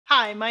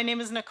Hi, my name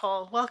is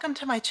Nicole. Welcome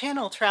to my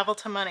channel, Travel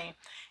to Money.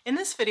 In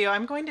this video,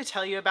 I'm going to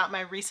tell you about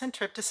my recent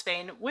trip to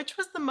Spain, which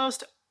was the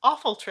most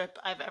awful trip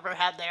I've ever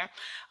had there.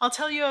 I'll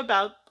tell you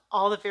about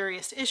all the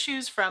various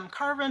issues, from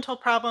car rental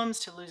problems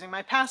to losing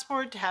my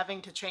passport to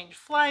having to change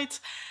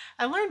flights.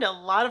 I learned a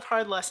lot of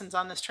hard lessons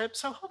on this trip,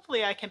 so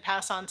hopefully I can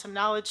pass on some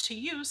knowledge to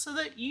you so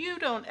that you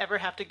don't ever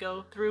have to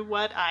go through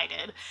what I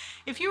did.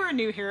 If you are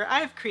new here,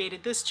 I've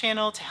created this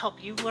channel to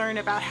help you learn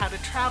about how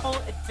to travel,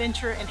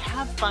 adventure, and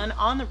have fun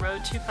on the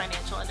road to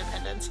financial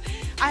independence.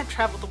 I've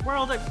traveled the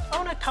world, I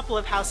own a couple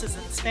of houses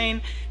in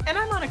Spain, and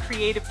I'm on a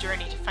creative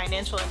journey to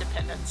financial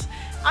independence.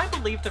 I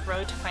believe the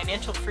road to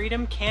financial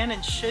freedom can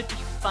and should be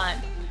fun.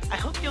 I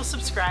hope you'll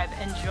subscribe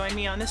and join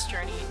me on this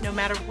journey no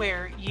matter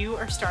where you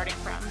are starting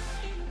from.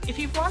 If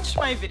you've watched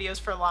my videos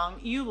for long,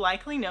 you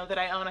likely know that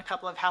I own a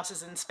couple of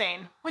houses in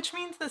Spain, which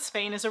means that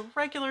Spain is a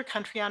regular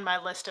country on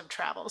my list of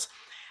travels.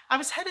 I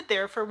was headed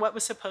there for what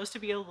was supposed to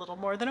be a little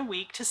more than a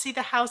week to see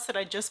the house that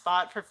I just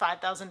bought for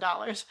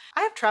 $5,000.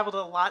 I have traveled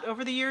a lot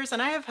over the years,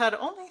 and I have had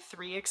only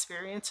 3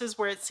 experiences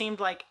where it seemed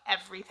like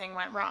everything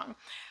went wrong.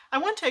 I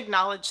want to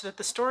acknowledge that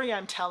the story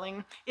I'm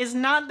telling is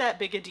not that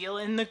big a deal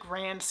in the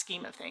grand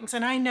scheme of things,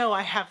 and I know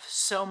I have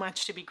so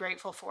much to be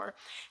grateful for.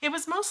 It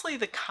was mostly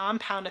the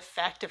compound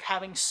effect of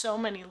having so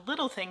many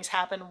little things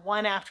happen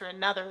one after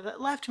another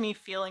that left me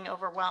feeling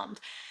overwhelmed.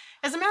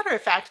 As a matter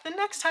of fact, the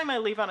next time I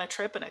leave on a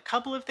trip and a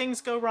couple of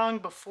things go wrong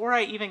before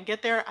I even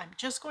get there, I'm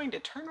just going to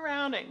turn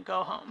around and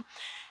go home.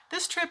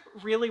 This trip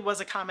really was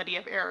a comedy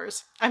of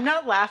errors. I'm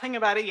not laughing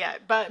about it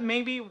yet, but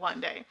maybe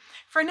one day.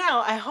 For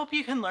now, I hope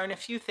you can learn a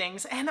few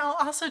things, and I'll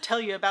also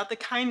tell you about the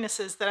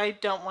kindnesses that I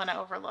don't want to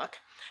overlook.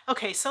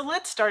 Okay, so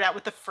let's start out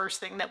with the first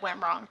thing that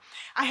went wrong.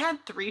 I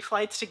had 3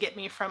 flights to get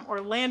me from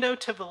Orlando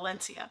to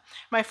Valencia.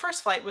 My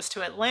first flight was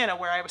to Atlanta,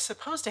 where I was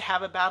supposed to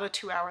have about a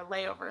 2-hour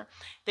layover.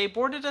 They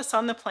boarded us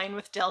on the plane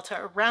with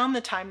Delta around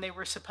the time they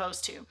were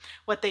supposed to.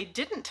 What they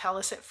didn't tell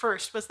us at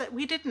first was that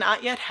we did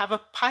not yet have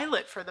a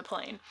pilot for the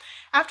plane.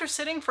 After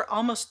sitting for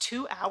almost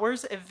 2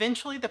 hours,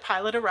 eventually the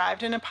pilot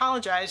arrived and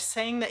apologized,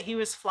 saying that he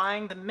was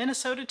flying the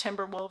Minnesota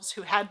Timberwolves,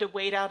 who had to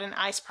wait out an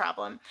ice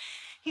problem.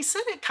 He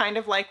said it kind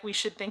of like we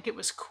should think it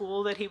was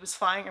cool that he was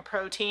flying a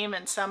pro team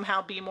and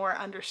somehow be more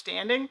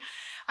understanding.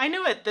 I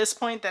knew at this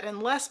point that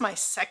unless my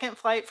second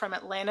flight from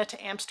Atlanta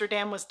to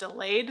Amsterdam was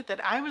delayed,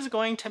 that I was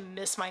going to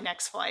miss my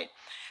next flight.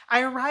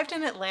 I arrived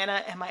in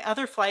Atlanta and my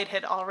other flight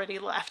had already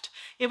left.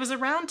 It was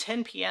around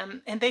 10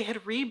 p.m. and they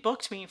had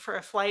rebooked me for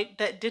a flight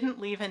that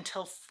didn't leave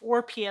until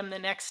 4 p.m. the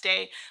next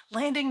day,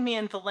 landing me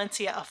in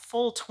Valencia a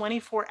full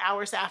 24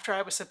 hours after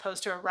I was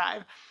supposed to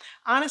arrive.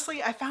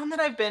 Honestly, I found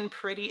that I've been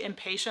pretty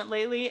impatient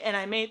lately, and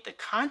I made the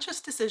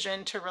conscious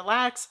decision to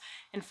relax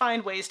and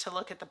find ways to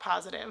look at the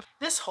positive.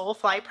 This whole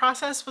flight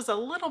process was a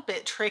little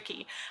bit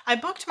tricky. I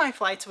booked my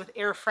flights with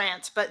Air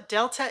France, but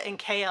Delta and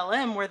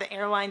KLM were the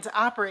airlines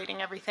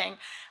operating everything.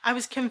 I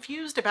was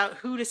confused about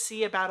who to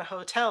see about a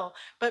hotel,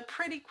 but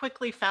pretty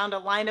quickly found a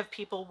line of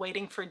people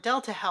waiting for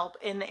Delta help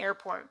in the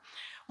airport.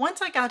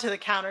 Once I got to the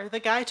counter, the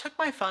guy took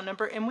my phone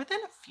number, and within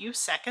a few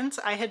seconds,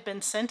 I had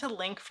been sent a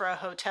link for a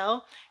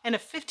hotel and a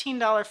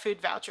 $15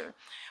 food voucher.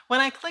 When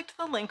I clicked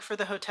the link for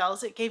the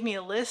hotels, it gave me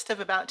a list of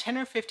about 10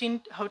 or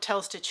 15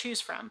 hotels to choose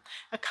from,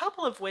 a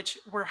couple of which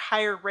were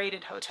higher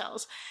rated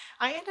hotels.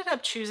 I ended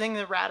up choosing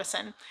the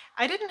Radisson.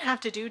 I didn't have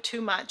to do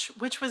too much,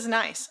 which was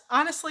nice.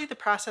 Honestly, the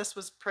process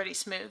was pretty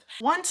smooth.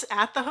 Once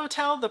at the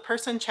hotel, the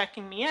person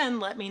checking me in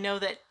let me know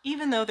that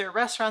even though their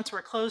restaurants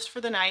were closed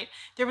for the night,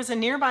 there was a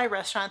nearby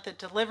restaurant that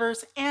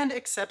delivers and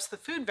accepts the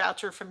food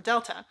voucher from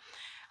Delta.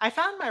 I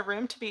found my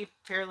room to be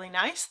fairly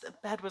nice. The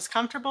bed was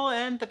comfortable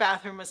and the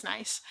bathroom was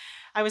nice.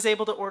 I was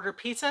able to order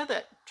pizza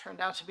that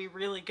turned out to be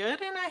really good,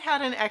 and I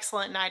had an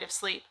excellent night of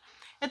sleep.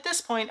 At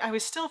this point, I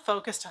was still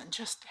focused on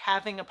just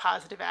having a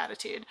positive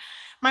attitude.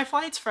 My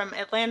flights from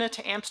Atlanta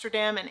to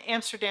Amsterdam and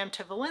Amsterdam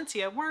to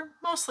Valencia were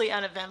mostly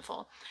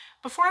uneventful.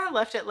 Before I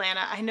left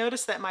Atlanta, I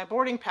noticed that my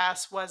boarding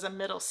pass was a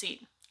middle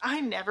seat. I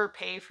never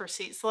pay for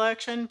seat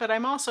selection, but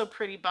I'm also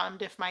pretty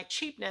bummed if my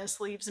cheapness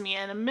leaves me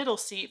in a middle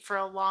seat for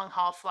a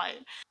long-haul flight.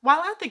 While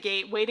at the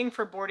gate waiting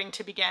for boarding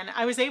to begin,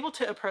 I was able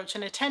to approach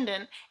an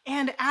attendant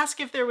and ask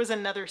if there was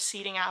another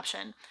seating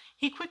option.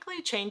 He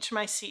quickly changed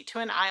my seat to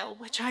an aisle,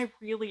 which I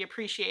really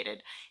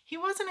appreciated. He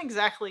wasn't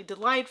exactly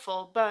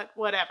delightful, but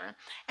whatever.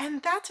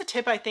 And that's a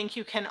tip I think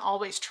you can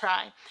always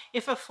try.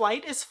 If a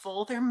flight is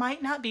full, there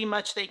might not be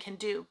much they can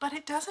do, but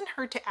it doesn't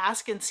hurt to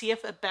ask and see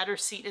if a better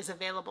seat is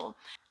available.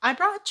 I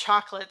brought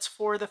chocolates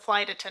for the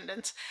flight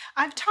attendants.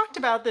 I've talked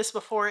about this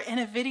before in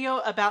a video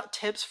about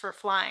tips for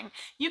flying.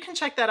 You can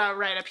check that out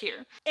right up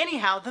here.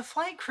 Anyhow, the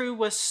flight crew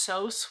was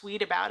so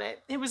sweet about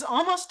it. It was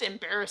almost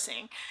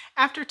embarrassing.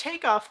 After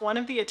takeoff, one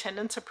of the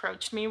attendants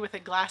approached me with a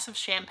glass of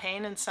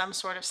champagne and some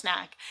sort of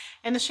snack,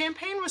 and the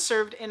champagne was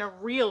served in a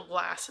real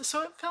glass,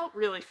 so it felt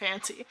really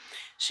fancy.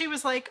 She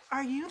was like,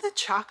 "Are you the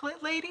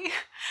chocolate lady?"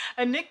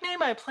 A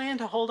nickname I plan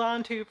to hold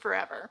on to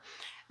forever.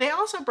 They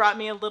also brought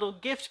me a little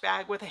gift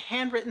bag with a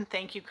handwritten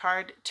thank you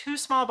card, 2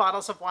 small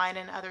bottles of wine,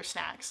 and other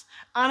snacks.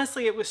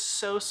 Honestly, it was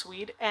so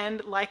sweet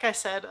and, like I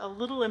said, a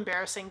little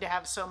embarrassing to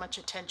have so much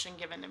attention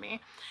given to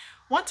me.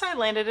 Once I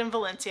landed in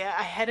Valencia,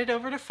 I headed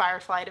over to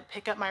Firefly to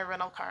pick up my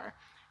rental car.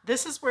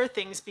 This is where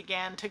things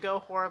began to go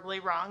horribly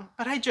wrong,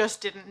 but I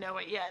just didn't know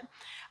it yet.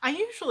 I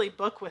usually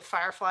book with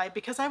Firefly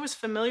because I was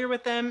familiar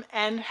with them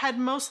and had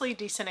mostly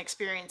decent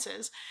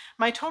experiences.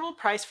 My total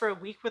price for a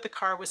week with the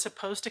car was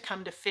supposed to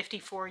come to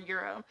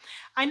 €54.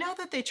 I know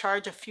that they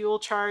charge a fuel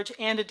charge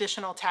and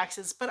additional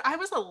taxes, but I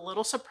was a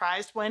little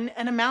surprised when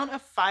an amount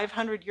of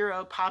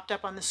 €500 popped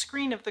up on the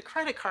screen of the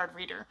credit card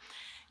reader.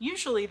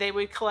 Usually they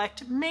would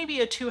collect maybe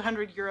a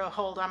 €200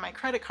 hold on my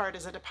credit card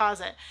as a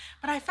deposit,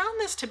 but I found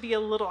this to be a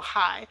little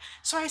high,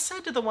 so I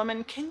said to the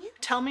woman, "Can you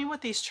tell me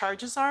what these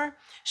charges are?"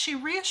 She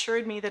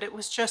reassured me that it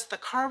was just the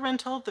car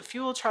rental, the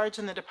fuel charge,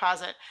 and the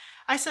deposit.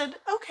 I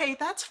said, "Okay,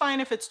 that's fine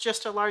if it's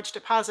just a large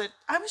deposit.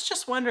 I was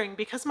just wondering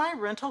because my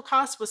rental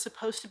cost was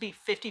supposed to be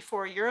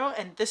 €54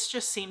 and this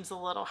just seems a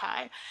little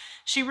high."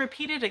 She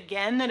repeated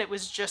again that it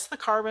was just the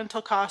car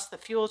rental cost, the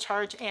fuel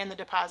charge, and the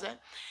deposit.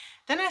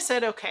 Then I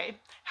said, "Okay,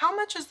 how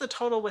much is the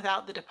total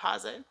without the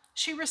deposit?"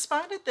 She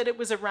responded that it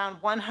was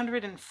around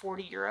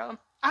 €140.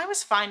 I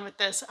was fine with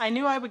this. I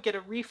knew I would get a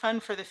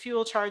refund for the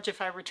fuel charge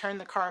if I returned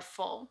the car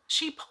full.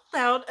 She pulled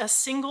out a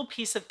single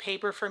piece of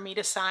paper for me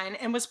to sign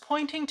and was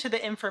pointing to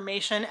the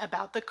information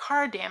about the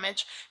car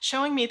damage,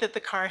 showing me that the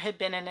car had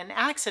been in an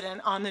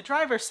accident on the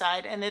driver's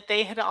side and that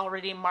they had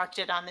already marked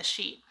it on the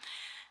sheet.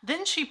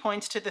 Then she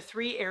points to the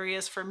 3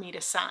 areas for me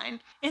to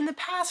sign. In the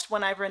past,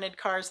 when I've rented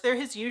cars, there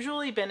has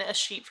usually been a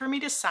sheet for me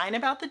to sign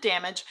about the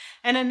damage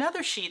and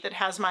another sheet that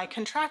has my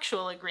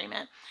contractual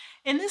agreement.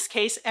 In this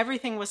case,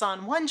 everything was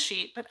on one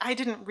sheet, but I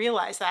didn't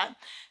realize that.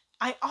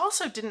 I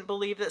also didn't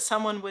believe that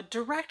someone would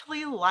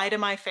directly lie to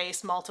my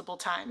face multiple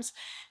times.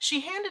 She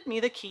handed me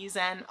the keys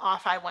and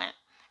off I went.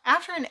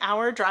 After an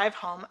hour drive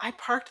home, I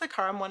parked the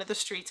car on one of the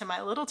streets in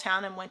my little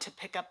town and went to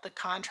pick up the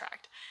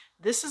contract.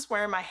 This is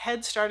where my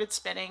head started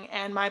spinning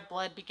and my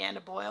blood began to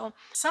boil.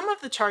 Some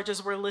of the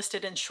charges were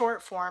listed in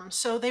short form,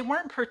 so they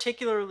weren't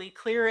particularly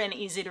clear and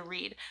easy to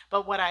read,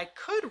 but what I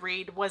could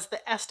read was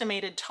the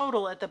estimated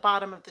total at the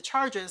bottom of the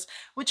charges,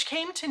 which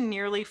came to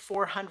nearly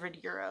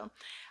 €400.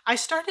 I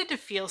started to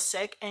feel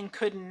sick and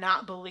could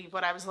not believe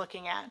what I was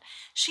looking at.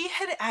 She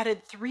had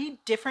added 3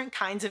 different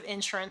kinds of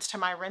insurance to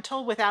my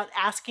rental without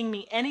asking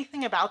me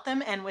anything about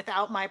them and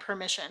without my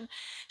permission.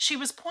 She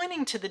was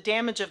pointing to the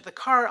damage of the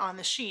car on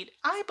the sheet,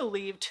 I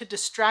believe to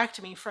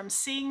distract me from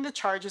seeing the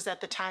charges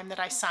at the time that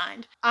I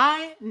signed.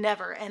 I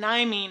never, and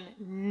I mean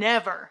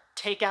never,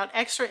 take out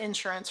extra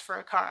insurance for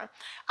a car.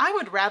 I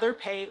would rather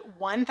pay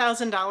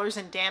 $1,000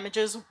 in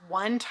damages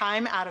one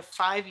time out of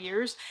 5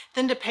 years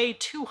than to pay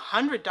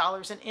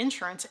 $200 in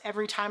insurance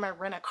every time I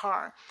rent a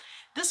car.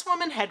 This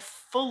woman had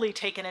fully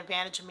taken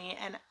advantage of me,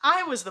 and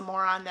I was the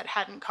moron that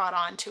hadn't caught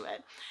on to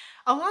it.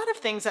 A lot of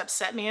things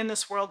upset me in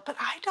this world, but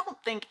I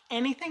don't think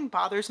anything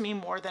bothers me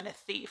more than a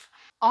thief.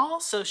 All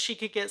so she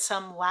could get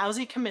some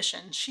lousy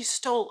commission. She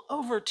stole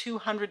over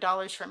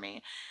 $200 from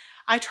me.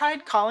 I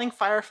tried calling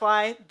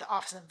Firefly, the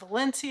office in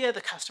Valencia,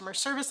 the customer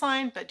service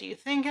line, but do you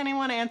think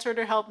anyone answered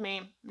or helped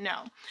me?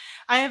 No.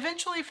 I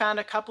eventually found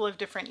a couple of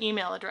different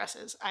email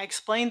addresses. I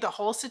explained the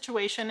whole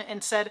situation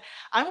and said,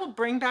 "I will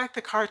bring back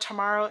the car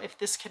tomorrow if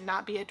this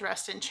cannot be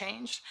addressed and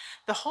changed."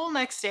 The whole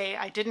next day,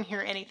 I didn't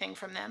hear anything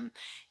from them.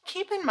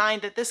 Keep in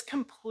mind that this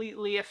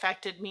completely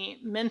affected me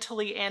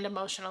mentally and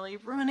emotionally,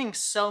 ruining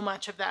so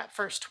much of that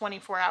first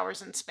 24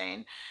 hours in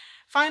Spain.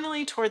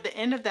 Finally, toward the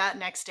end of that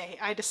next day,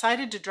 I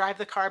decided to drive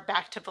the car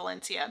back to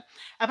Valencia.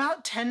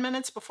 About 10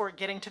 minutes before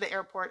getting to the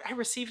airport, I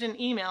received an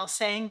email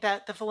saying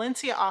that the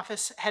Valencia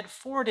office had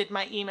forwarded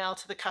my email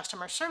to the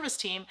customer service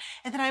team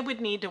and that I would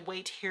need to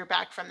wait to hear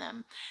back from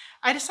them.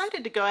 I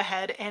decided to go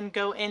ahead and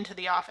go into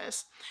the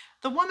office.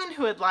 The woman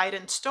who had lied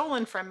and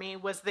stolen from me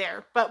was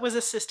there, but was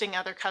assisting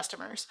other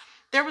customers.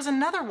 There was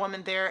another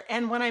woman there,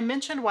 and when I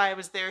mentioned why I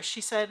was there,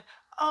 she said,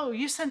 "Oh,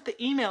 you sent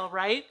the email,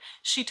 right?"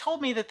 She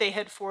told me that they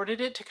had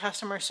forwarded it to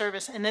customer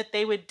service and that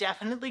they would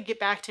definitely get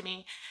back to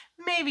me,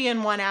 maybe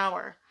in 1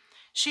 hour.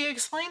 She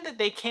explained that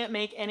they can't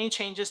make any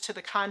changes to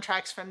the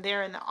contracts from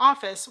there in the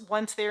office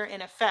once they're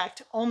in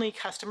effect, only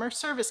customer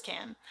service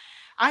can.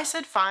 I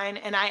said fine,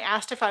 and I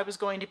asked if I was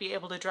going to be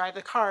able to drive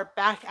the car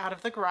back out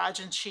of the garage,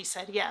 and she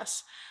said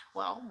yes.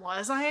 Well,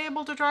 was I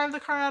able to drive the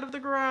car out of the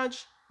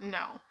garage?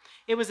 No.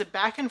 It was a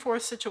back and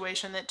forth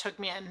situation that took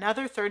me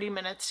another 30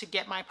 minutes to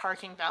get my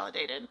parking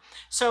validated.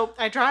 So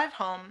I drive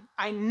home.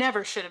 I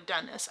never should have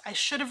done this. I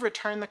should have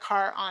returned the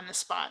car on the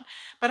spot.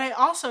 But I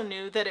also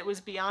knew that it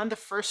was beyond the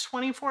first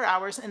 24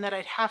 hours and that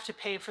I'd have to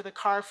pay for the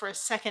car for a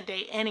second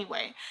day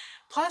anyway.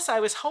 Plus, I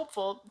was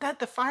hopeful that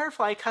the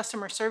Firefly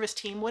customer service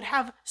team would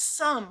have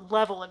some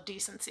level of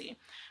decency.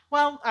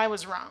 Well, I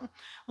was wrong.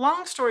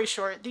 Long story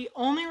short, the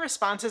only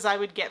responses I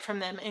would get from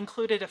them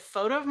included a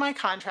photo of my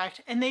contract,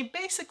 and they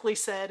basically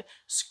said,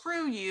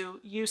 "Screw you,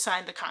 you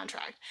signed the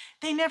contract."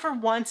 They never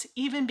once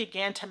even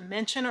began to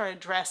mention or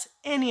address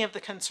any of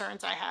the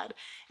concerns I had.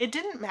 It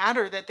didn't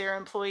matter that their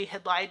employee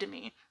had lied to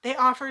me. They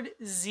offered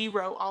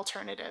zero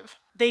alternative.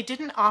 They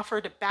didn't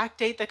offer to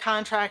backdate the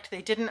contract.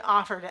 They didn't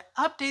offer to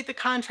update the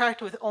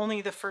contract with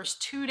only the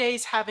first 2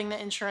 days having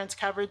the insurance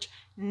coverage.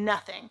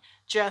 Nothing.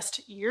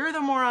 Just, "You're the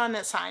moron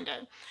that signed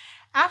it."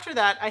 After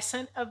that, I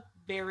sent a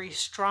very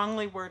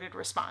strongly worded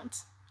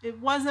response. It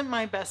wasn't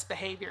my best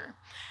behavior.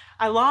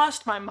 I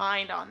lost my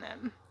mind on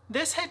them.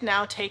 This had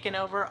now taken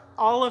over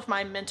all of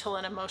my mental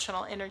and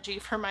emotional energy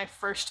for my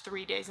first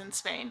 3 days in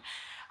Spain.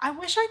 I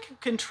wish I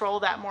could control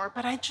that more,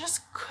 but I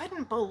just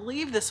couldn't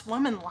believe this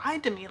woman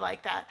lied to me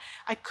like that.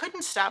 I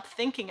couldn't stop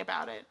thinking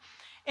about it.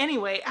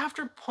 Anyway,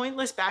 after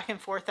pointless back and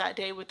forth that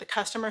day with the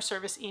customer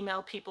service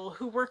email people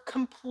who were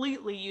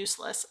completely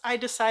useless, I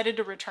decided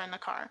to return the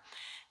car.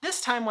 This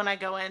time when I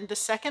go in, the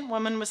second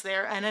woman was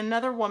there and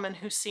another woman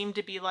who seemed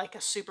to be like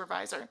a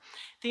supervisor.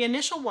 The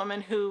initial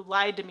woman who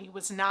lied to me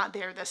was not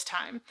there this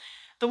time.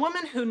 The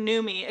woman who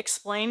knew me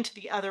explained to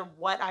the other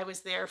what I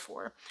was there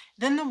for.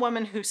 Then the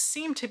woman who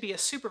seemed to be a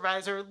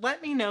supervisor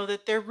let me know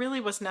that there really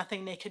was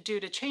nothing they could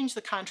do to change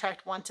the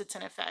contract once it's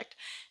in effect.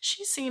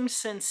 She seemed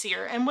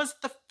sincere and was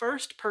the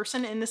first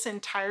person in this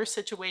entire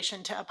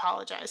situation to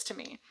apologize to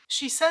me.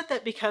 She said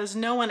that because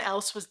no one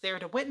else was there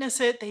to witness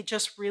it, they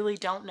just really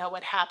don't know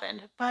what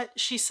happened. But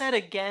she said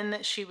again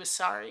that she was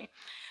sorry.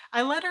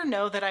 I let her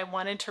know that I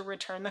wanted to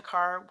return the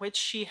car, which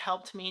she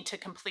helped me to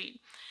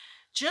complete.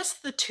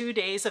 Just the 2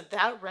 days of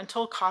that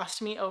rental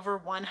cost me over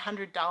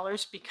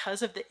 $100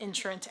 because of the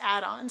insurance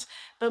add-ons.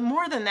 But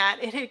more than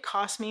that, it had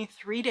cost me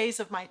 3 days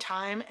of my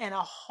time and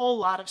a whole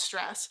lot of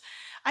stress.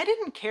 I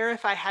didn't care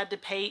if I had to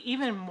pay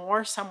even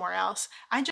more somewhere else. I